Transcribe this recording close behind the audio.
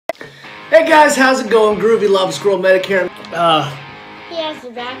Hey guys, how's it going? Groovy loves Squirrel Medic here. He has the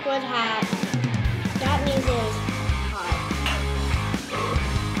backwood hat. That means it is hot.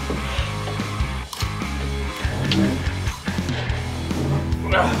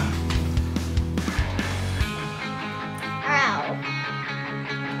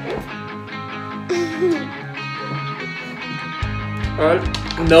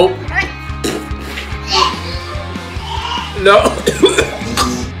 Ow. Nope. No.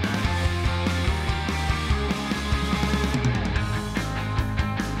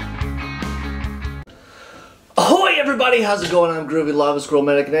 Ahoy everybody, how's it going? I'm Groovy Lava Squirrel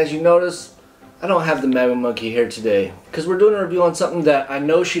Medic, and as you notice, I don't have the Magma Monkey here today because we're doing a review on something that I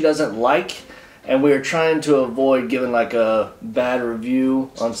know she doesn't like, and we're trying to avoid giving like a bad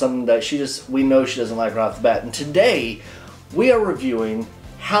review on something that we know she doesn't like right off the bat. And today we are reviewing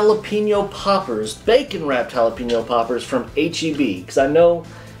jalapeno poppers, bacon wrapped jalapeno poppers from HEB, because I know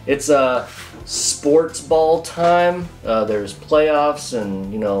it's sports ball time. There's playoffs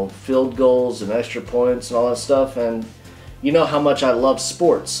and, you know, field goals and extra points and all that stuff, and you know how much I love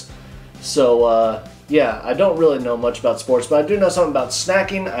sports. So yeah, I don't really know much about sports, but I do know something about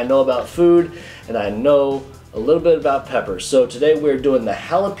snacking, I know about food, and I know a little bit about peppers. So today we're doing the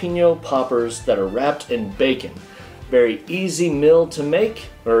jalapeno poppers that are wrapped in bacon. Very easy meal to make,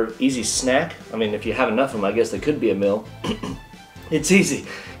 or easy snack. I mean, if you have enough of them, I guess they could be a meal. It's easy.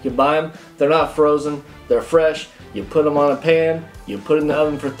 You buy them, they're not frozen, they're fresh, you put them on a pan, you put it in the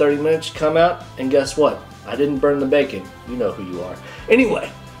oven for 30 minutes, come out, and guess what? I didn't burn the bacon. You know who you are.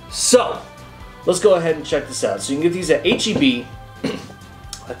 Anyway, so let's go ahead and check this out. So you can get these at HEB.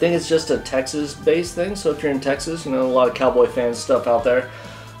 I think it's just a Texas-based thing, so if you're in Texas, you know, a lot of Cowboy fans stuff out there.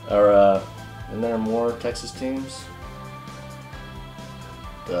 Or, and there are more Texas teams.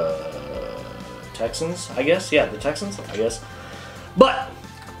 The Texans, I guess. Yeah, the Texans, I guess. But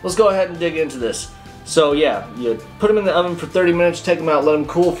let's go ahead and dig into this. So yeah, you put them in the oven for 30 minutes, take them out, let them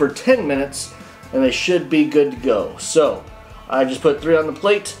cool for 10 minutes, and they should be good to go. So I just put 3 on the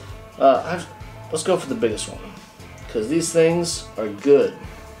plate. Let's go for the biggest one, because these things are good.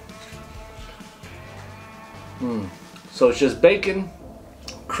 So it's just bacon,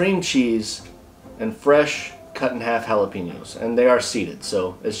 cream cheese, and fresh cut in half jalapenos, and they are seeded,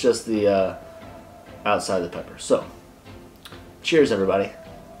 so it's just the outside of the pepper. So cheers everybody.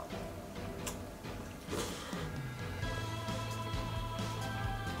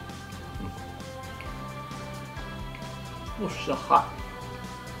 Oh, so hot.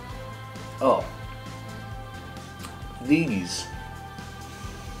 Oh, these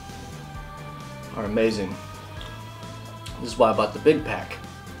are amazing. This is why I bought the big pack.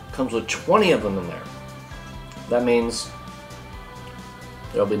 Comes with 20 of them in there. That means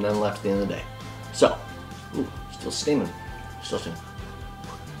there'll be none left at the end of the day. So, ooh, still steaming. Still steaming.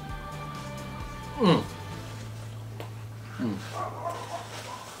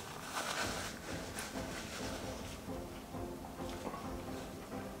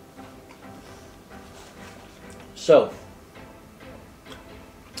 So,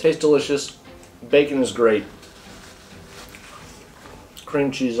 tastes delicious. Bacon is great.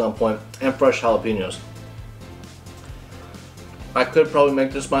 Cream cheese on point, and fresh jalapenos. I could probably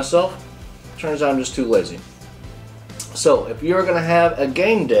make this myself. Turns out I'm just too lazy. So if you're gonna have a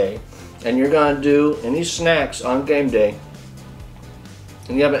game day and you're gonna do any snacks on game day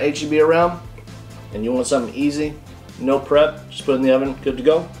and you have an HEB around and you want something easy, no prep, just put it in the oven, good to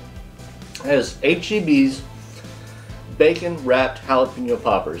go. That is HEB's bacon wrapped jalapeno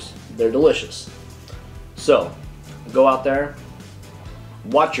poppers. They're delicious. So go out there,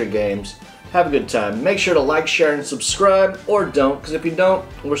 watch your games, have a good time. Make sure to like, share, and subscribe, or don't, because if you don't,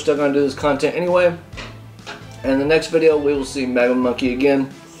 we're still going to do this content anyway. And in the next video, we will see Magma Monkey again.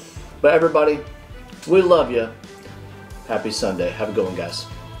 But everybody, we love you. Happy Sunday. Have a good one, guys.